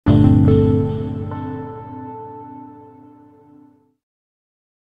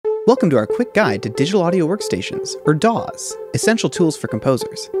Welcome to our quick guide to Digital Audio Workstations, or DAWs, essential tools for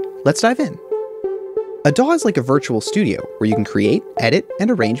composers. Let's dive in. A DAW is like a virtual studio where you can create, edit, and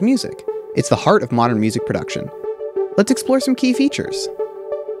arrange music. It's the heart of modern music production. Let's explore some key features.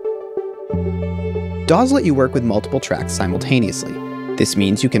 DAWs let you work with multiple tracks simultaneously. This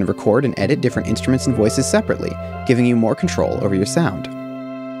means you can record and edit different instruments and voices separately, giving you more control over your sound.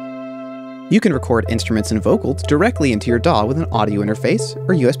 You can record instruments and vocals directly into your DAW with an audio interface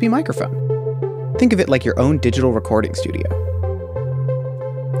or USB microphone. Think of it like your own digital recording studio.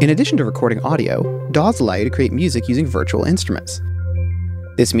 In addition to recording audio, DAWs allow you to create music using virtual instruments.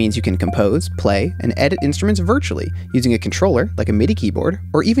 This means you can compose, play, and edit instruments virtually using a controller like a MIDI keyboard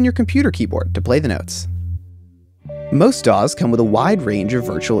or even your computer keyboard to play the notes. Most DAWs come with a wide range of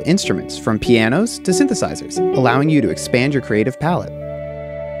virtual instruments, from pianos to synthesizers, allowing you to expand your creative palette.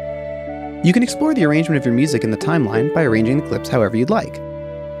 You can explore the arrangement of your music in the timeline by arranging the clips however you'd like.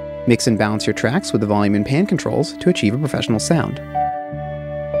 Mix and balance your tracks with the volume and pan controls to achieve a professional sound.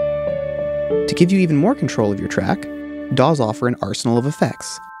 To give you even more control of your track, DAWs offer an arsenal of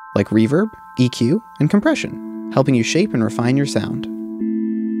effects, like reverb, EQ, and compression, helping you shape and refine your sound.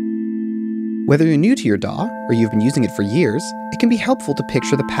 Whether you're new to your DAW or you've been using it for years, it can be helpful to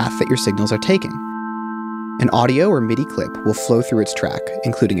picture the path that your signals are taking. An audio or MIDI clip will flow through its track,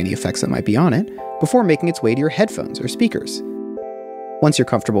 including any effects that might be on it, before making its way to your headphones or speakers. Once you're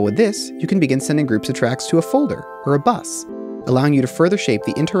comfortable with this, you can begin sending groups of tracks to a folder or a bus, allowing you to further shape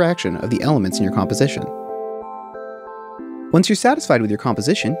the interaction of the elements in your composition. Once you're satisfied with your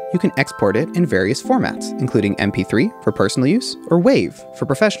composition, you can export it in various formats, including MP3 for personal use or WAV for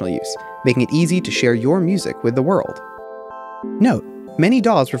professional use, making it easy to share your music with the world. Note, many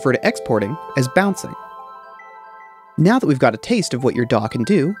DAWs refer to exporting as bouncing. Now that we've got a taste of what your DAW can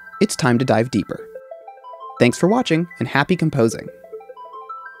do, it's time to dive deeper. Thanks for watching, and happy composing!